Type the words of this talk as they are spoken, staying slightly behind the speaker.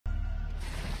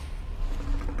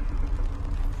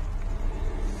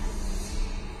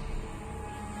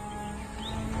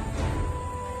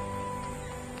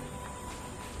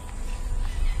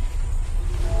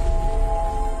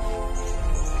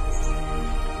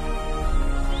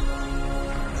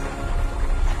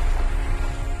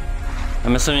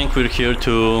I'm assuming we're here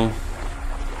to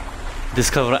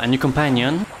discover a new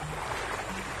companion.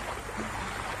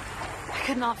 I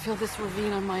could not feel this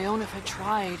ravine on my own if I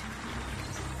tried.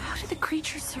 How did the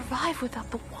creatures survive without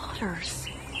the waters?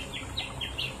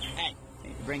 Hey,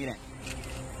 bring it in.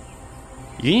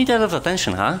 You need a lot of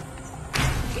attention, huh?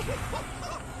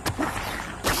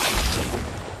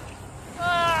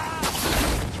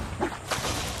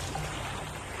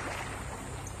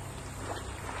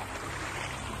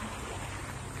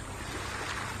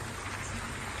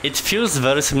 It feels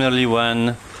very similarly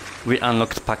when we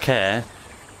unlocked Paquet.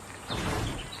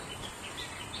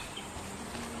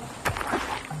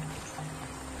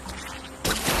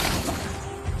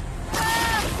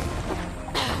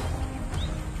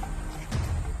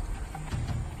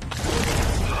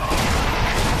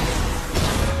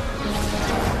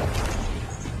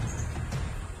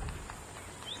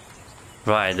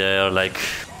 Right, they're like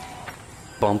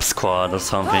bomb squad or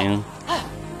something.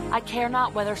 I care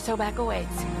not whether Sobek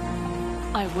awaits.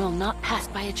 I will not pass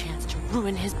by a chance to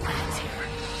ruin his plans here.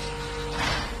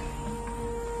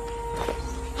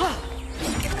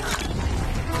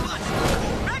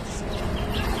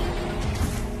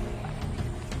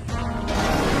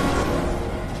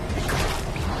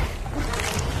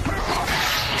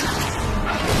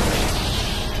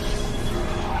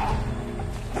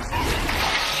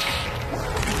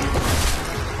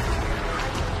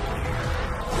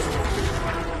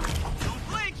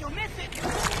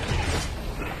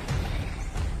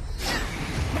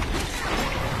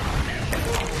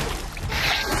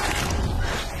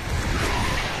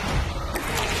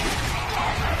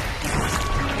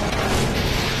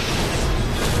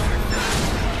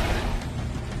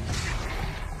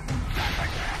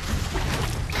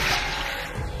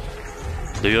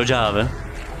 Do your job, eh?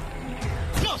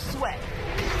 No sweat.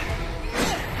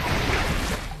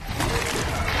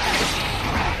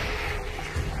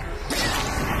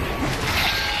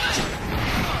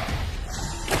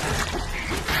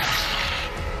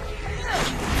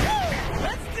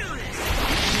 Let's do this.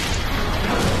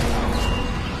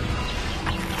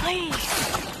 Please,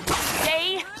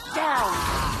 stay down.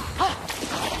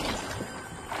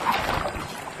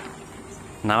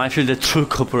 Now I feel the true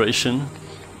cooperation.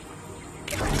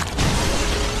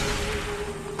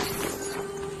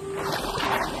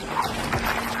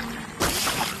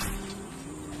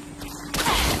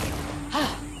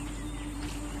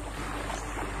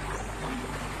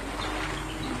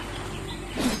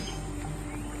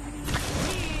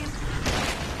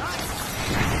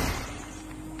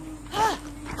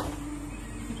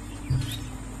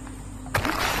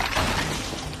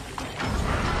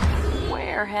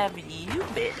 Where have you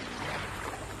been?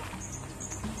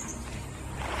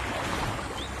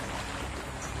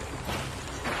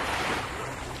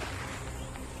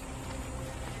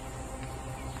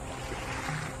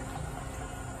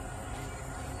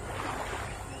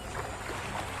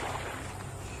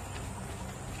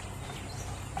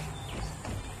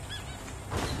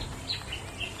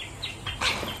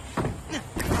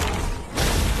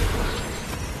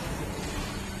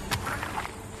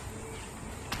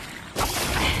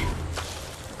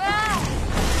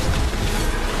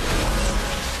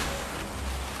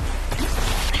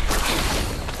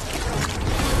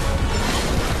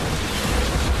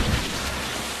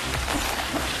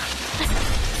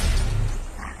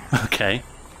 Okay.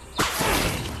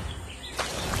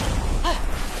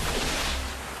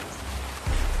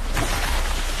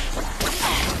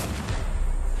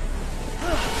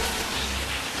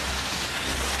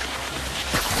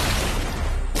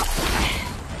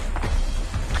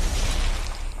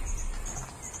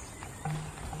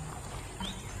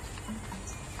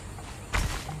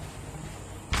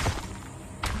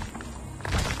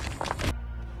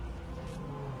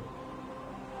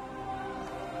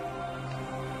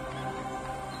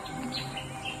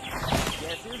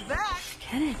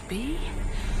 Can it be?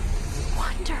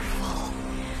 Wonderful.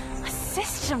 A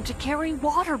system to carry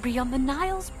water beyond the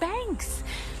Nile's banks.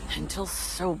 Until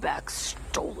Sobek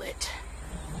stole it.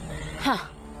 Huh.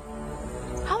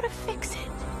 How to fix it?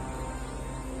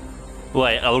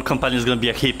 Wait, our companion is gonna be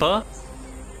a hippo?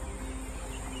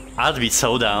 I'd be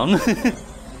so down.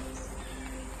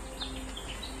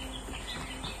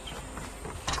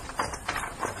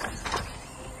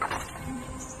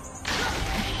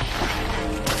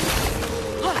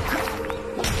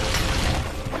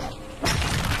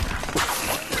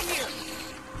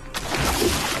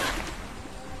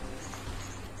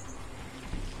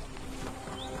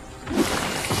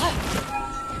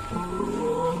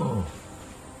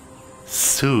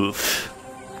 Sooth.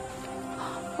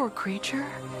 Poor creature.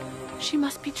 She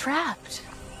must be trapped.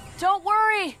 Don't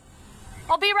worry.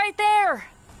 I'll be right there.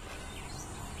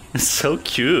 So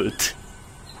cute.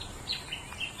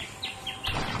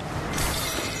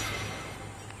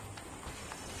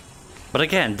 But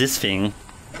again, this thing.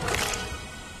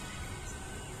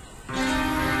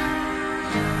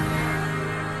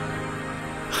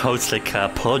 Oh, it's like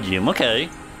a podium, okay.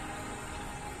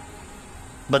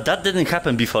 But that didn't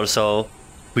happen before, so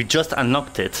we just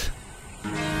unlocked it.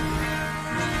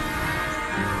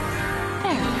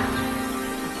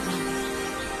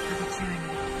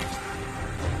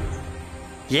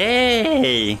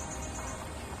 Yay!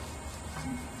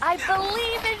 I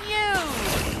believe in you!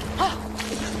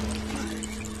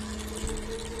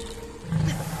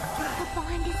 The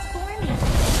bond is forming.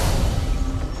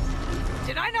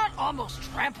 Did I not almost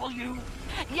trample you?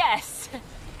 Yes,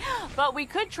 but we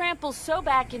could trample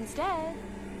Sobek instead.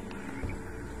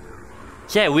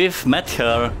 Yeah, we've met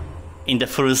her in the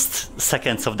first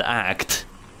seconds of the act.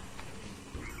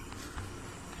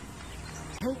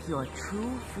 Take your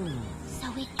true form. So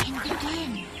we can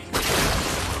begin.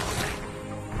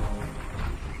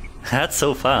 That's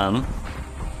so fun.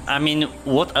 I mean,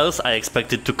 what else I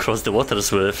expected to cross the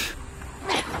waters with?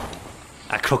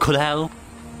 A crocodile?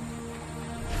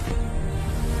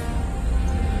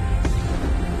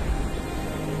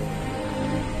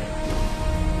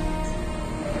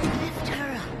 Lift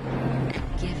her up.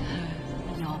 Give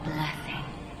her your blessing.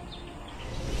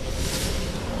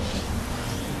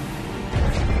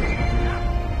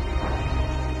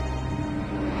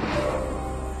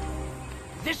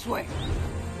 This way.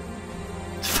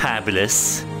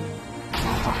 Fabulous.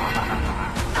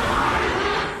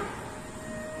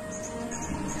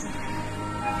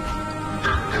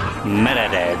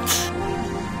 Meredith.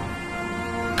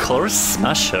 Course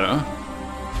Smasher.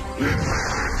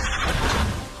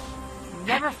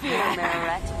 Never fear,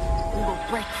 Merrit. We will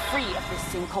break free of this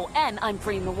sinkhole, and I'm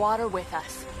freeing the water with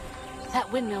us.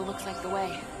 That windmill looks like the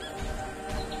way.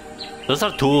 Those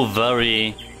are two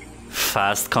very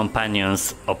fast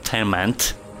companions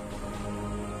obtainment.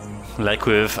 Like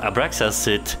with Abraxas,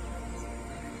 it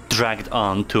dragged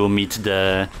on to meet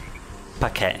the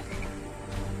Paquet.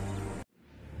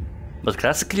 But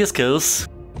classically skills.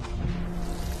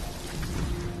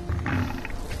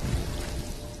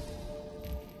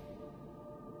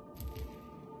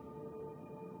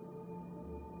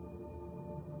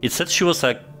 It said she was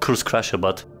a curse crusher,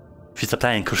 but she's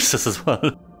applying curses as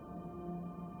well.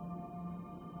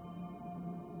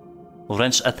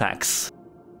 Wrench attacks.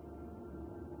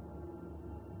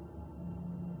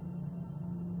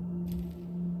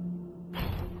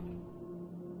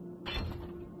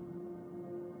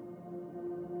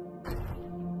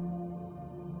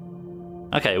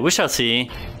 Okay, we shall see.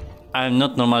 I'm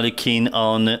not normally keen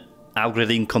on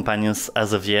upgrading companions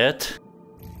as of yet.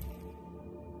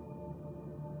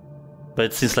 But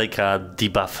it seems like a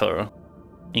debuffer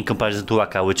in comparison to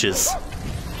Waka, which is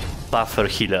buffer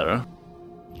healer.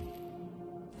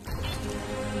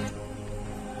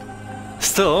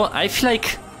 Still, I feel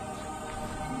like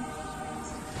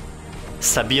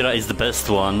Sabira is the best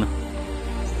one,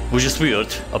 which is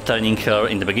weird, obtaining her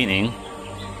in the beginning.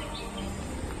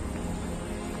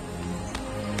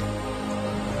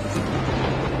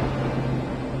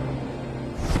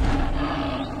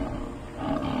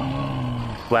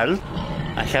 Well,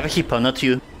 I have a hippo, not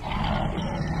you.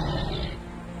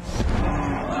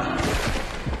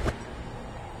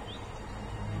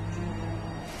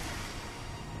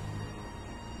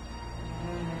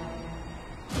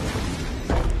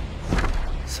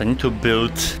 So I need to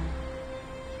build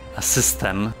a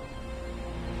system.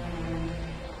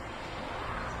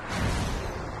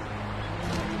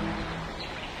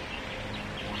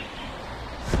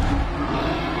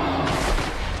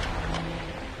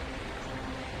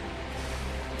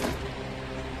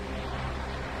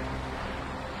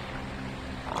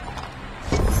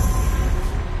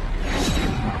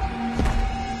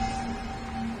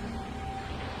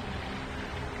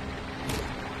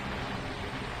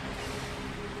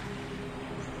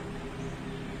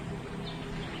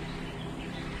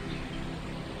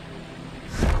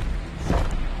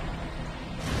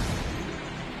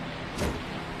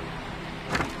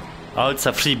 Oh, it's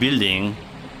a free building.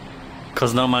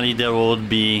 Because normally there would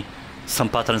be some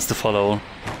patterns to follow.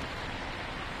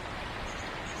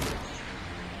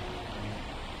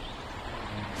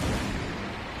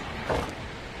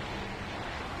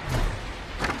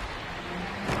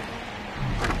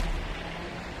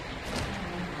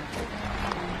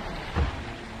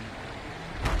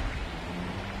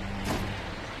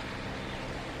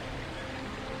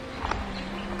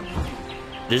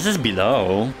 This is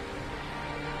below.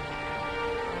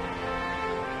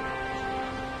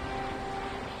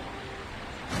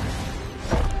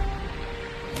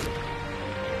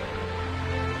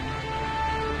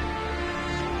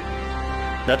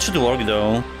 That should work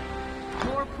though.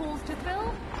 More pools to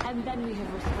fill, and then we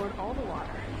have restored all the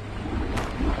water.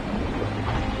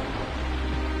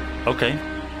 Okay.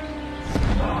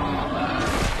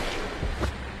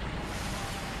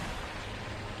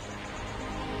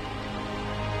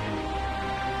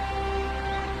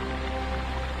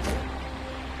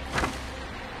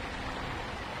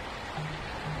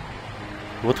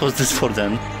 What was this for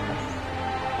then?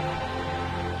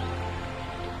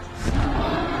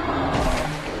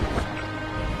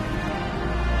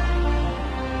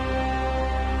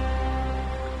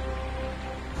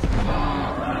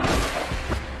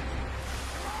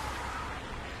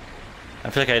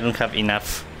 I feel like I don't have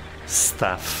enough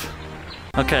stuff.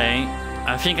 Okay,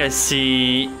 I think I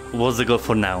see what's the goal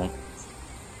for now.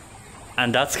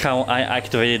 And that's how I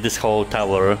activated this whole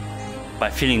tower,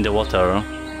 by filling the water.